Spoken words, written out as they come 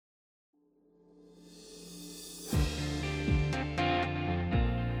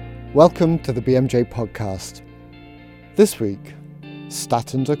Welcome to the BMJ podcast. This week,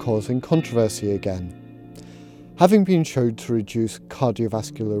 statins are causing controversy again. Having been shown to reduce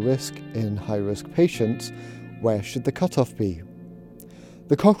cardiovascular risk in high-risk patients, where should the cutoff be?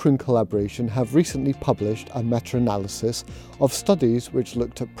 The Cochrane collaboration have recently published a meta-analysis of studies which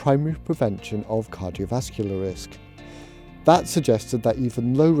looked at primary prevention of cardiovascular risk. That suggested that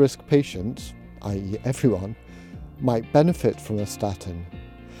even low-risk patients, i.e. everyone, might benefit from a statin.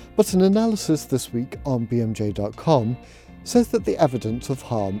 But an analysis this week on BMJ.com says that the evidence of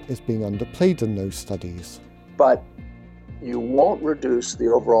harm is being underplayed in those studies. But you won't reduce the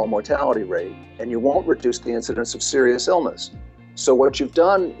overall mortality rate, and you won't reduce the incidence of serious illness. So what you've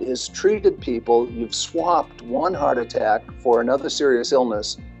done is treated people, you've swapped one heart attack for another serious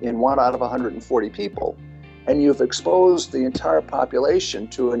illness in 1 out of 140 people, and you've exposed the entire population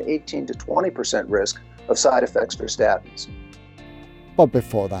to an 18 to 20% risk of side effects for statins. But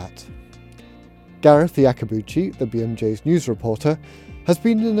before that, Gareth Iacobucci, the BMJ's news reporter, has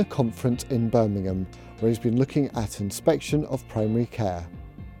been in a conference in Birmingham where he's been looking at inspection of primary care.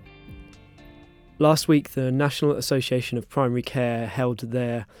 Last week, the National Association of Primary Care held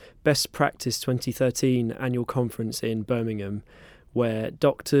their Best Practice 2013 annual conference in Birmingham, where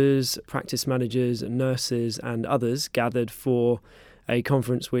doctors, practice managers, nurses and others gathered for a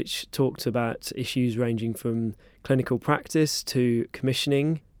conference which talked about issues ranging from clinical practice to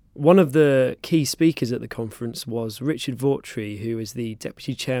commissioning. One of the key speakers at the conference was Richard Vaughtry, who is the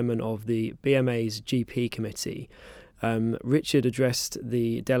Deputy Chairman of the BMA's GP Committee. Richard addressed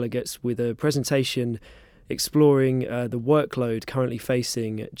the delegates with a presentation exploring the workload currently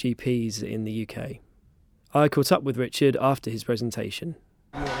facing GPs in the UK. I caught up with Richard after his presentation.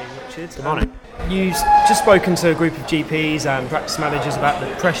 Good morning, Richard. Good morning. You've just spoken to a group of GPs and practice managers about the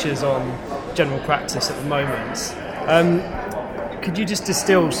pressures on general practice at the moment. Could you just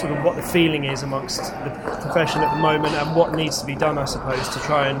distill sort of what the feeling is amongst the profession at the moment and what needs to be done, I suppose, to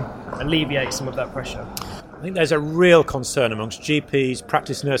try and alleviate some of that pressure? I think there's a real concern amongst GPs,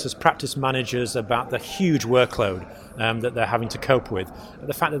 practice nurses, practice managers about the huge workload that they're having to cope with.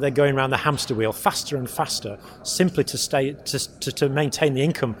 The fact that they're going around the hamster wheel faster and faster simply to maintain the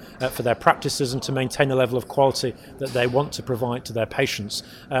income for their practices and to maintain the level of quality that they want to provide to their patients.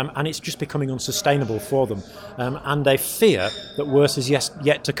 And it's just becoming unsustainable for them. And they fear that worse is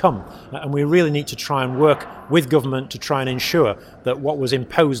yet to come. And we really need to try and work with government to try and ensure that what was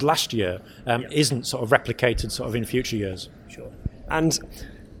imposed last year isn't sort of replicated sort of in future years. Sure. And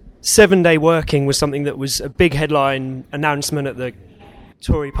 7-day working was something that was a big headline announcement at the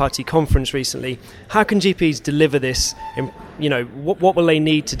Tory party conference recently. How can GPs deliver this? What will they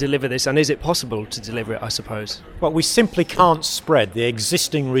need to deliver this, and is it possible to deliver it, I suppose? Well, we simply can't spread the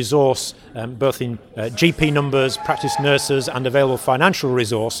existing resource, both in GP numbers, practice nurses and available financial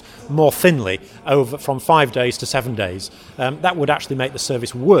resource, more thinly over from 5 days to 7 days. That would actually make the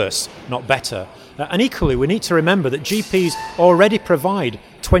service worse, not better. And equally, we need to remember that GPs already provide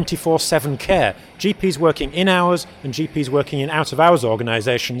 24/7 care. GPs working in hours and GPs working in out-of-hours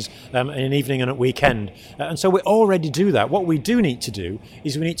organisations in an evening and at weekend. And so we already do that. What we do need to do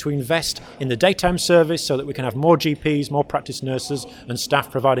is we need to invest in the daytime service so that we can have more GPs, more practice nurses and staff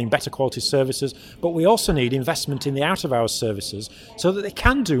providing better quality services. But we also need investment in the out-of-hours services so that they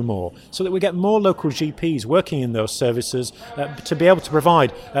can do more, so that we get more local GPs working in those services to be able to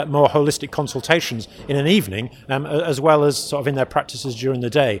provide more holistic consultations in an evening as well as sort of in their practices during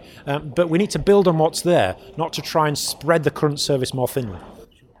the day. But we need to build on what's there, not to try and spread the current service more thinly.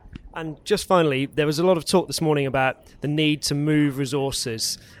 And just finally, there was a lot of talk this morning about the need to move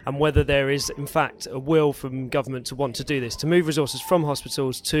resources and whether there is, in fact, a will from government to want to do this, to move resources from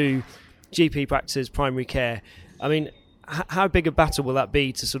hospitals to GP practices, primary care. I mean, how big a battle will that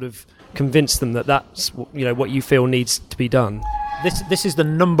be to sort of convince them that that's what you feel needs to be done? This is the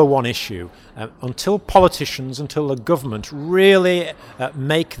number one issue. Until until the government really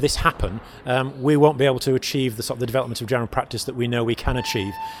make this happen, we won't be able to achieve the development of general practice that we know we can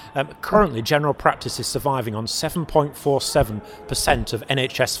achieve. Currently, general practice is surviving on 7.47% of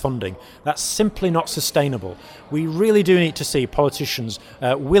NHS funding. That's simply not sustainable. We really do need to see politicians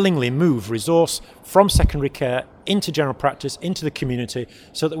willingly move resource from secondary care into general practice, into the community,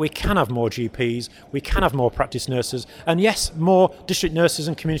 so that we can have more GPs, we can have more practice nurses, and yes, more district nurses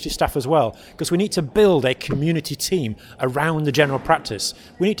and community staff as well, because we need to build a community team around the general practice.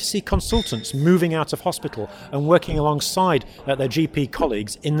 We need to see consultants moving out of hospital and working alongside their GP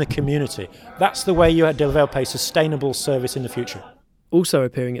colleagues in the community. That's the way you develop a sustainable service in the future. Also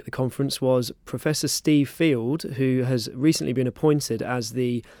appearing at the conference was Professor Steve Field, who has recently been appointed as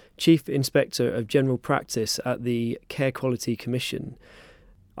the Chief Inspector of General Practice at the Care Quality Commission.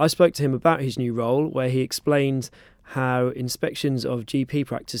 I spoke to him about his new role, where he explained how inspections of GP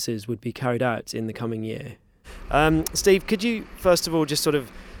practices would be carried out in the coming year. Steve, could you first of all just sort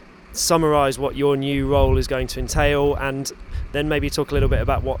of summarise what your new role is going to entail, and then maybe talk a little bit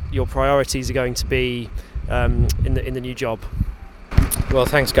about what your priorities are going to be in the new job? Well,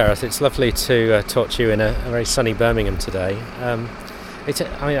 thanks, Gareth. It's lovely to talk to you in a very sunny Birmingham today. It's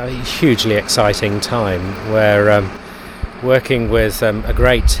a hugely exciting time. We're working with a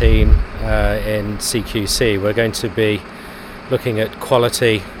great team in CQC. We're going to be looking at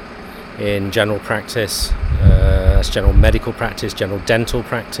quality in general practice, that's general medical practice, general dental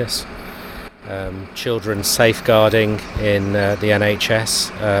practice, children's safeguarding in the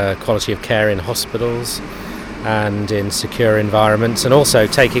NHS, quality of care in hospitals and in secure environments, and also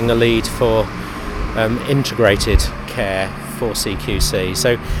taking the lead for integrated care for CQC.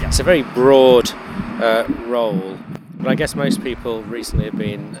 So it's a very broad role, but I guess most people recently have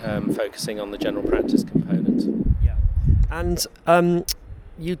been focusing on the general practice component. Yeah. And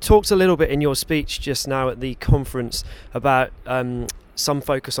you talked a little bit in your speech just now at the conference about some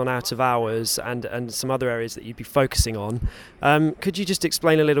focus on out of hours and some other areas that you'd be focusing on. Could you just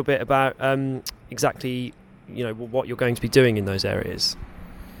explain a little bit about exactly what you're going to be doing in those areas?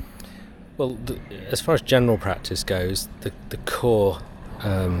 Well, as far as general practice goes, the core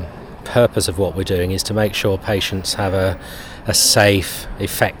purpose of what we're doing is to make sure patients have a safe,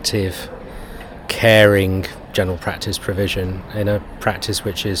 effective, caring general practice provision in a practice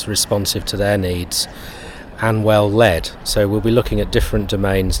which is responsive to their needs and well led. So we'll be looking at different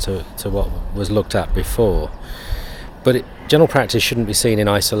domains to what was looked at before. But general practice shouldn't be seen in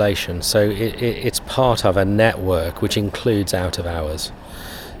isolation, so it's part of a network which includes out of hours.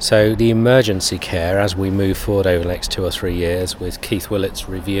 So the emergency care, as we move forward over the next 2 or 3 years with Keith Willett's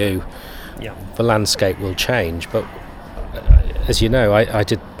review, the landscape will change. But as you know,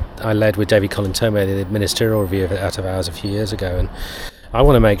 I led with David Colin-Tomé the ministerial review of out of hours a few years ago, and I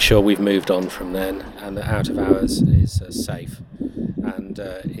want to make sure we've moved on from then and that out of hours is safe and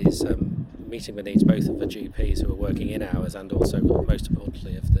is meeting the needs both of the GPs who are working in hours and also, most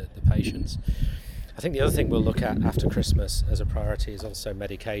importantly, of the patients. I think the other thing we'll look at after Christmas as a priority is also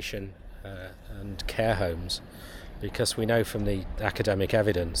medication and care homes, because we know from the academic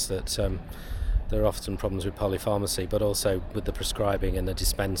evidence that there are often problems with polypharmacy, but also with the prescribing and the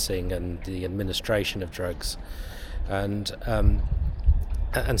dispensing and the administration of drugs. And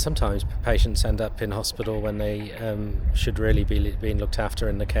sometimes patients end up in hospital when they should really be being looked after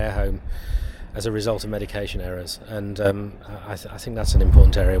in the care home as a result of medication errors. And I think that's an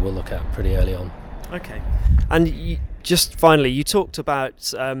important area we'll look at pretty early on. Okay. And just finally, you talked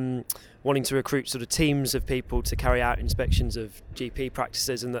about wanting to recruit sort of teams of people to carry out inspections of GP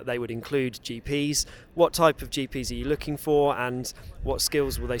practices and that they would include GPs. What type of GPs are you looking for, and what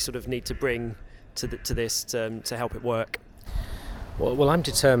skills will they sort of need to bring to this to help it work? Well, I'm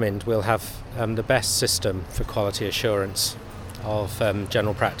determined we'll have the best system for quality assurance of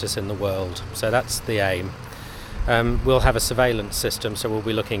general practice in the world. So that's the aim. We'll have a surveillance system, so we'll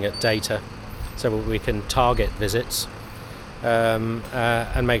be looking at data so we can target visits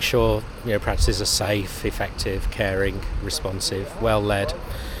and make sure practices are safe, effective, caring, responsive, well led.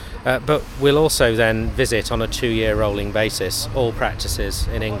 But we'll also then visit on a 2-year rolling basis all practices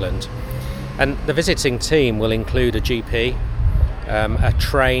in England. And the visiting team will include a GP, a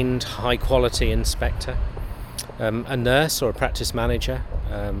trained high quality inspector, a nurse or a practice manager.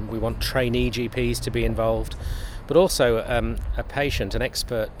 We want trainee GPs to be involved, but also a patient, an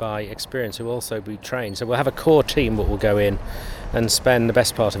expert by experience, who will also be trained. So we'll have a core team that will go in and spend the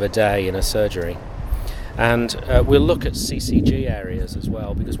best part of a day in a surgery. And we'll look at CCG areas as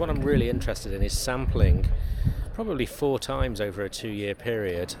well, because what I'm really interested in is sampling, probably 4 times over a 2-year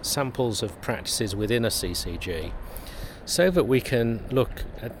period, samples of practices within a CCG, so that we can look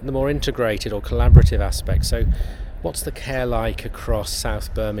at the more integrated or collaborative aspects. So what's the care like across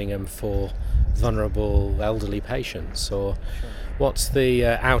South Birmingham for vulnerable elderly patients, or what's the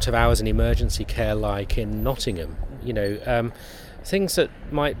out of hours and emergency care like in Nottingham? Things that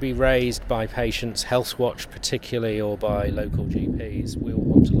might be raised by patients, Health Watch particularly, or by local GPs, we'll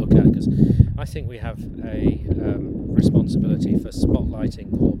want to look at, because I think we have a responsibility for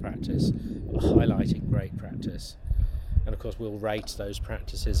spotlighting core practice, highlighting great practice. And of course we'll rate those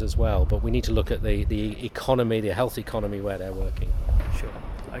practices as well, but we need to look at the economy, the health economy where they're working. Sure.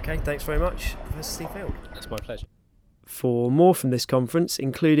 Okay, thanks very much, Professor Steve Field. That's my pleasure. For more from this conference,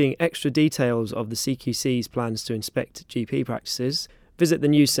 including extra details of the CQC's plans to inspect GP practices, visit the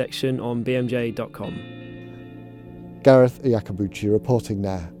news section on bmj.com. Gareth Iacobucci reporting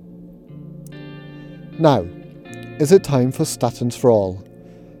there. Now, is it time for Statins for All?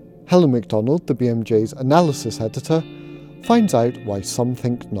 Helen MacDonald, the BMJ's analysis editor, finds out why some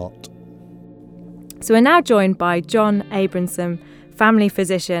think not. So we're now joined by John Abramson, family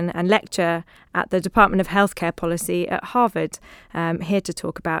physician and lecturer at the Department of Healthcare Policy at Harvard, here to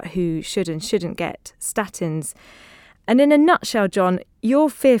talk about who should and shouldn't get statins. And in a nutshell, John, you're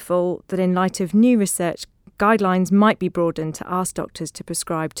fearful that in light of new research, guidelines might be broadened to ask doctors to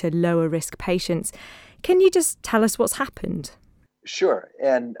prescribe to lower risk patients. Can you just tell us what's happened? Sure.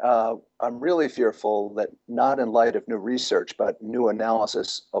 And I'm really fearful that not in light of new research, but new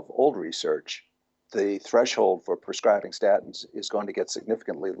analysis of old research, the threshold for prescribing statins is going to get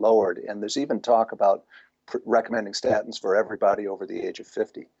significantly lowered. And there's even talk about recommending statins for everybody over the age of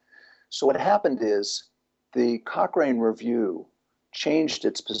 50. So what happened is the Cochrane Review changed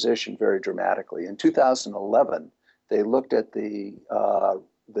its position very dramatically. In 2011, they looked at the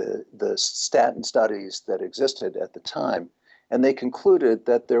statin studies that existed at the time, and they concluded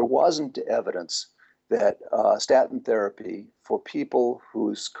that there wasn't evidence that statin therapy for people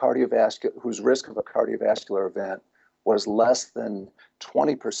whose risk of a cardiovascular event was less than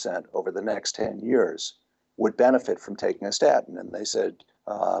 20% over the next 10 years would benefit from taking a statin. And they said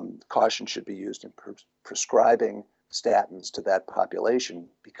caution should be used in prescribing statins to that population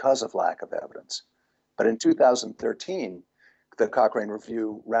because of lack of evidence. But in 2013, the Cochrane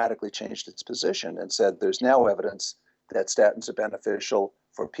Review radically changed its position and said there's now evidence that statins are beneficial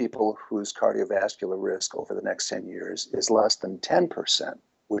for people whose cardiovascular risk over the next 10 years is less than 10%,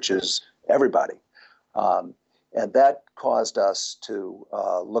 which is everybody. And that caused us to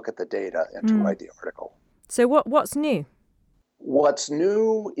look at the data and to write the article. So what's new? What's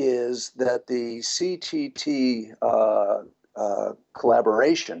new is that the CTT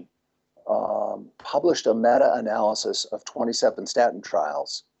collaboration published a meta-analysis of 27 statin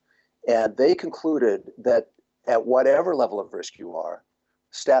trials, and they concluded that at whatever level of risk you are,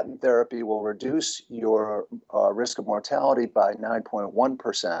 statin therapy will reduce your risk of mortality by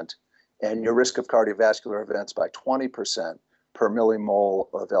 9.1% and your risk of cardiovascular events by 20% per millimole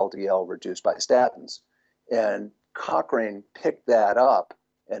of LDL reduced by statins. And Cochrane picked that up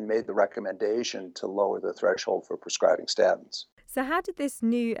and made the recommendation to lower the threshold for prescribing statins. So how did this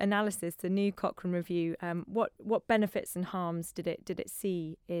new analysis, the new Cochrane Review, what benefits and harms did it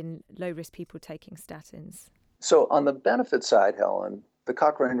see in low-risk people taking statins? So on the benefit side, Helen, the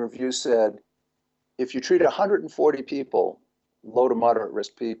Cochrane Review said if you treat 140 people, low to moderate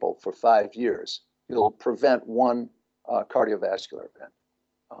risk people, for 5 years, you'll prevent one cardiovascular event.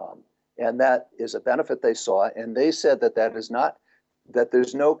 And that is a benefit they saw. And they said that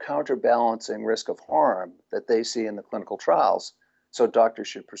there's no counterbalancing risk of harm that they see in the clinical trials. So doctors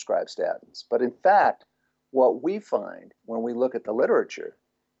should prescribe statins. But in fact, what we find when we look at the literature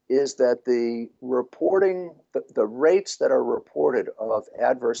is that the rates that are reported of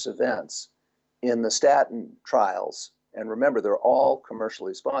adverse events in the statin trials, and remember, they're all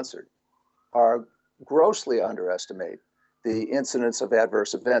commercially sponsored, are grossly underestimate the incidence of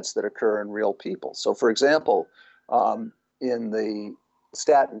adverse events that occur in real people. So for example, in the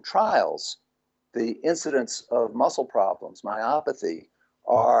statin trials, the incidence of muscle problems, myopathy,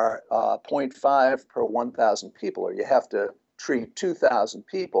 are 0.5 per 1,000 people, or you have to treat 2,000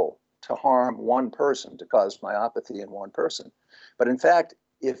 people to harm one person, to cause myopathy in one person. But in fact,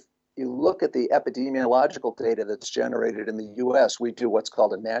 if you look at the epidemiological data that's generated in the US, we do what's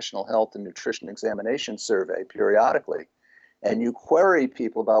called a National Health and Nutrition Examination Survey periodically, and you query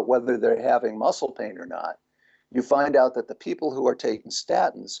people about whether they're having muscle pain or not, you find out that the people who are taking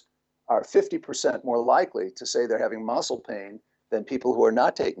statins are 50% more likely to say they're having muscle pain than people who are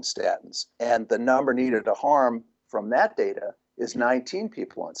not taking statins. And the number needed to harm from that data is 19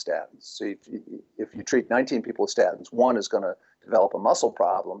 people on statins. So if you treat 19 people with statins, one is going to develop a muscle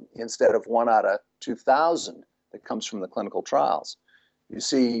problem instead of 1 out of 2,000 that comes from the clinical trials. You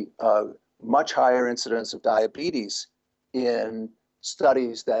see a much higher incidence of diabetes in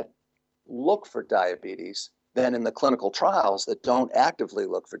studies that look for diabetes than in the clinical trials that don't actively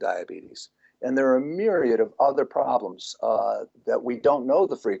look for diabetes. And there are a myriad of other problems that we don't know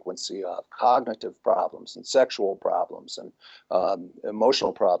the frequency of: cognitive problems and sexual problems and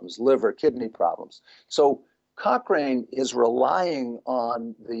emotional problems, liver, kidney problems. So Cochrane is relying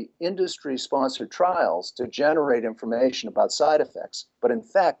on the industry-sponsored trials to generate information about side effects. But in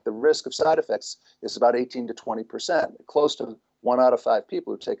fact, the risk of side effects is about 18 to 20%. Close to 1 out of 5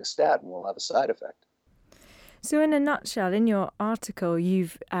 people who take a statin will have a side effect. So in a nutshell, in your article,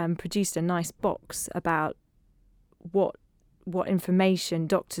 you've produced a nice box about what information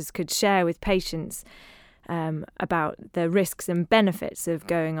doctors could share with patients about the risks and benefits of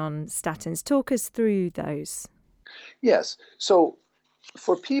going on statins. Talk us through those. Yes. So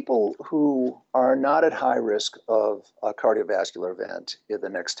For people who are not at high risk of a cardiovascular event in the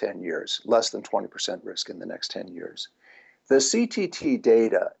next 10 years, less than 20% risk in the next 10 years, the CTT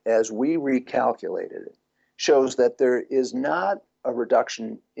data, as we recalculated it, shows that there is not a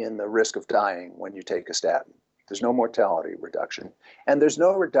reduction in the risk of dying when you take a statin. There's no mortality reduction, and there's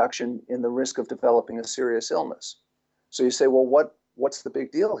no reduction in the risk of developing a serious illness. So you say, well, what's the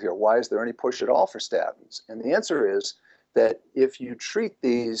big deal here? Why is there any push at all for statins? And the answer is that if you treat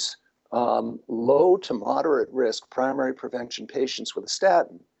these low to moderate risk primary prevention patients with a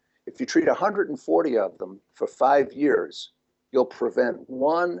statin, if you treat 140 of them for 5 years, you'll prevent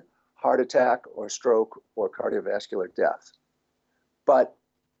one heart attack or stroke or cardiovascular death. But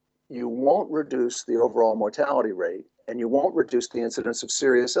you won't reduce the overall mortality rate, and you won't reduce the incidence of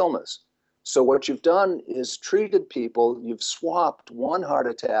serious illness. So what you've done is treated people, you've swapped one heart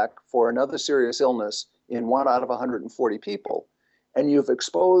attack for another serious illness in 1 out of 140 people, and you've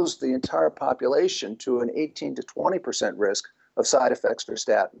exposed the entire population to an 18 to 20% risk of side effects for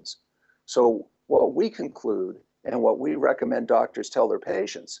statins. So what we conclude and what we recommend doctors tell their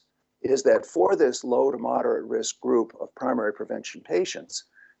patients is that for this low to moderate risk group of primary prevention patients,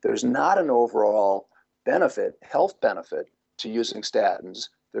 there's not an overall benefit, health benefit to using statins.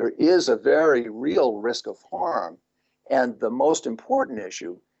 There is a very real risk of harm. And the most important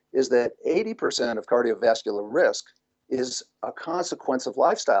issue is that 80% of cardiovascular risk is a consequence of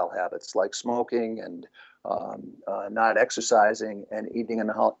lifestyle habits like smoking and not exercising and eating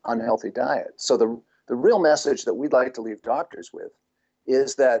an unhealthy diet. So the real message that we'd like to leave doctors with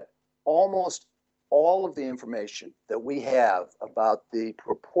is that almost all of the information that we have about the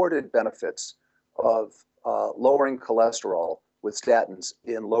purported benefits of lowering cholesterol with statins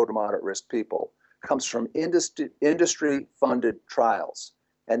in low to moderate risk people comes from industry-funded trials.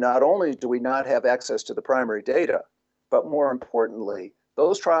 And not only do we not have access to the primary data, but more importantly,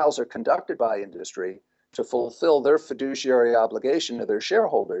 those trials are conducted by industry to fulfill their fiduciary obligation to their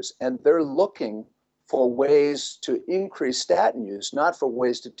shareholders, and they're looking for ways to increase statin use, not for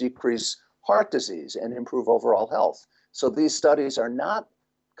ways to decrease heart disease and improve overall health. So these studies are not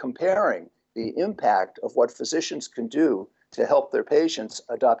comparing the impact of what physicians can do to help their patients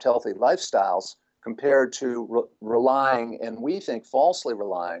adopt healthy lifestyles compared to relying, and we think falsely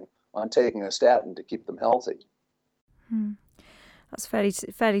relying, on taking a statin to keep them healthy. That's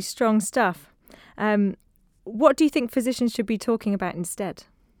fairly strong stuff. What do you think physicians should be talking about instead?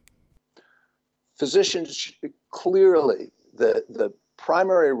 Physicians, clearly, the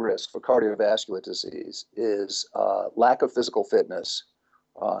primary risk for cardiovascular disease is lack of physical fitness,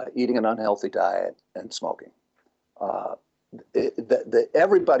 eating an unhealthy diet, and smoking.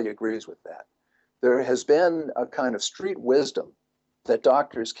 Everybody agrees with that. There has been a kind of street wisdom that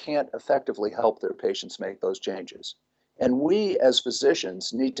doctors can't effectively help their patients make those changes. And we as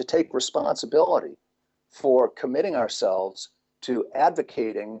physicians need to take responsibility for committing ourselves to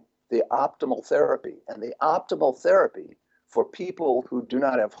advocating the optimal therapy. And the optimal therapy for people who do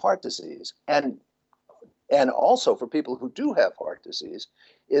not have heart disease, and also for people who do have heart disease,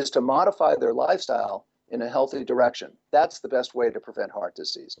 is to modify their lifestyle in a healthy direction. That's the best way to prevent heart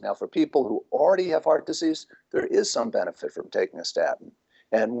disease. Now, for people who already have heart disease, there is some benefit from taking a statin.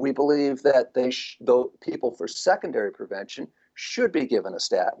 And we believe that people for secondary prevention should be given a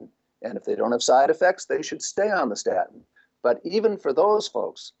statin. And if they don't have side effects, they should stay on the statin. But even for those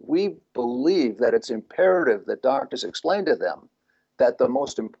folks, we believe that it's imperative that doctors explain to them that the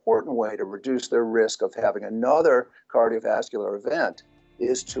most important way to reduce their risk of having another cardiovascular event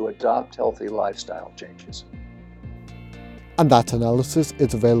is to adopt healthy lifestyle changes. And that analysis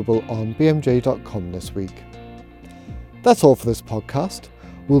is available on bmj.com this week. That's all for this podcast.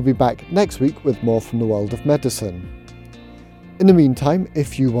 We'll be back next week with more from the world of medicine. In the meantime,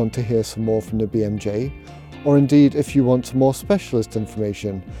 if you want to hear some more from the BMJ, or indeed if you want some more specialist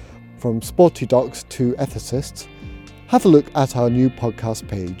information from sporty docs to ethicists, have a look at our new podcast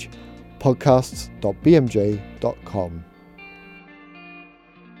page, podcasts.bmj.com.